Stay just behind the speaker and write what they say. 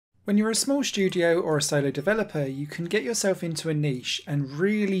When you're a small studio or a solo developer, you can get yourself into a niche and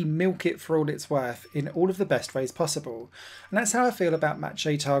really milk it for all it's worth in all of the best ways possible. And that's how I feel about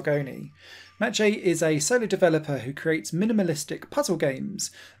Maciej Targoni. Maciej is a solo developer who creates minimalistic puzzle games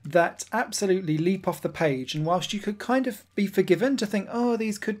that absolutely leap off the page, and whilst you could kind of be forgiven to think, oh,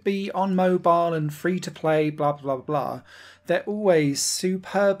 these could be on mobile and free to play, blah, blah, blah, blah, they're always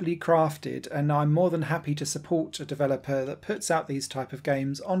superbly crafted, and I'm more than happy to support a developer that puts out these type of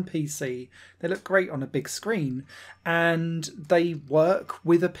games on PC. They look great on a big screen, and they work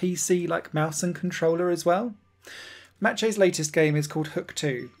with a PC like mouse and controller as well. Maciej's latest game is called Hook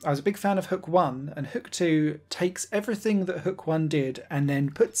 2. I was a big fan of Hook 1, and Hook 2 takes everything that Hook 1 did and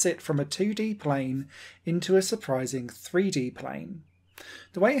then puts it from a 2D plane into a surprising 3D plane.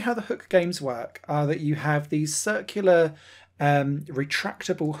 The way how the Hook games work are that you have these circular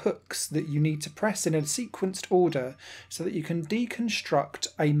retractable hooks that you need to press in a sequenced order so that you can deconstruct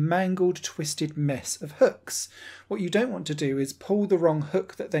a mangled, twisted mess of hooks. What you don't want to do is pull the wrong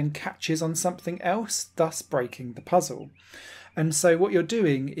hook that then catches on something else, thus breaking the puzzle. And so what you're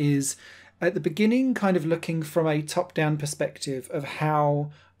doing is, at the beginning, kind of looking from a top-down perspective of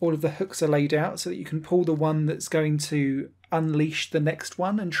how all of the hooks are laid out so that you can pull the one that's going to unleash the next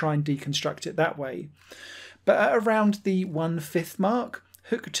one and try and deconstruct it that way. But at around the 1/5 mark,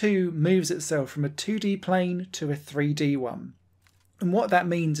 Hook 2 moves itself from a 2D plane to a 3D one. And what that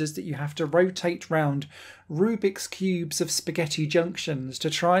means is that you have to rotate round Rubik's cubes of spaghetti junctions to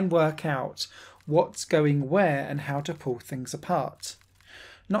try and work out what's going where and how to pull things apart.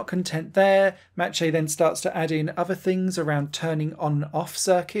 Not content there, Maciej then starts to add in other things around turning on and off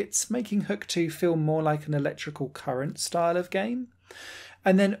circuits, making Hook 2 feel more like an electrical current style of game.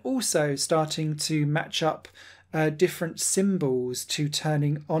 And then also starting to match up different symbols to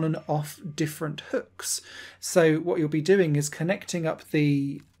turning on and off different hooks. So what you'll be doing is connecting up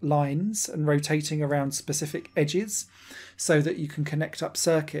the lines and rotating around specific edges so that you can connect up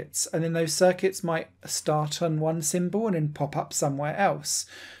circuits, and then those circuits might start on one symbol and then pop up somewhere else.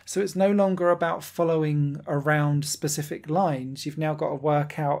 So it's no longer about following around specific lines. You've now got to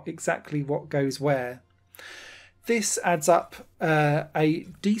work out exactly what goes where. This adds up a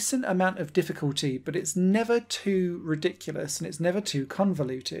decent amount of difficulty, but it's never too ridiculous and it's never too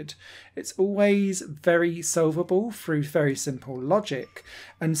convoluted. It's always very solvable through very simple logic.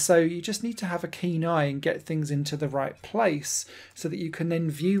 And so you just need to have a keen eye and get things into the right place so that you can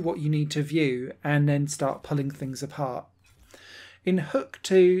then view what you need to view and then start pulling things apart. In Hook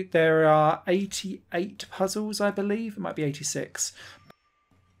 2, there are 88 puzzles, I believe. It might be 86.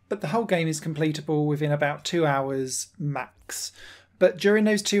 But the whole game is completable within about 2 hours max. But during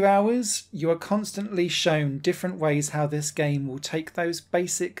those 2 hours, you are constantly shown different ways how this game will take those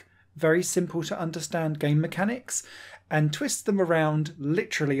basic, very simple to understand game mechanics and twist them around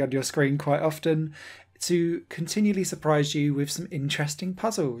literally on your screen quite often to continually surprise you with some interesting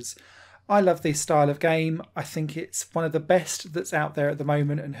puzzles. I love this style of game. I think it's one of the best that's out there at the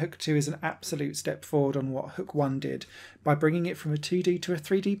moment, and Hook 2 is an absolute step forward on what Hook 1 did by bringing it from a 2D to a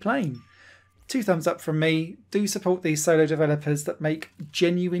 3D plane. 2 thumbs up from me. Do support these solo developers that make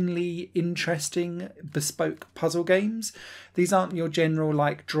genuinely interesting, bespoke puzzle games. These aren't your general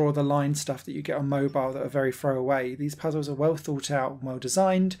like draw the line stuff that you get on mobile that are very throwaway. These puzzles are well thought out and well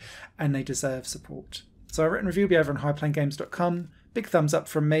designed, and they deserve support. So a written review will be over on highplanegames.com. Big thumbs up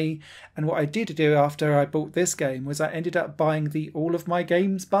from me. And what I did do after I bought this game was I ended up buying the All of My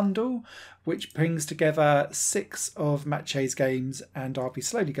Games bundle, which brings together 6 of Maciej's games, and I'll be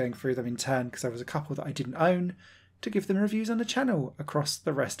slowly going through them in turn because there was a couple that I didn't own to give them reviews on the channel across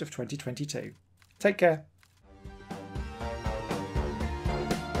the rest of 2022. Take care.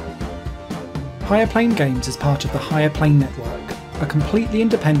 Higher Plane Games is part of the Higher Plane Network, a completely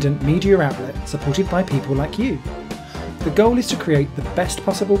independent media outlet supported by people like you. The goal is to create the best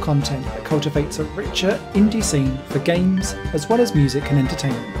possible content that cultivates a richer indie scene for games as well as music and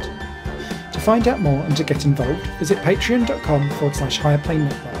entertainment. To find out more and to get involved, visit patreon.com/higherplane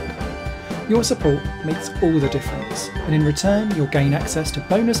network. Your support makes all the difference, and in return you'll gain access to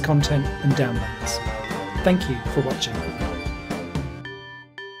bonus content and downloads. Thank you for watching.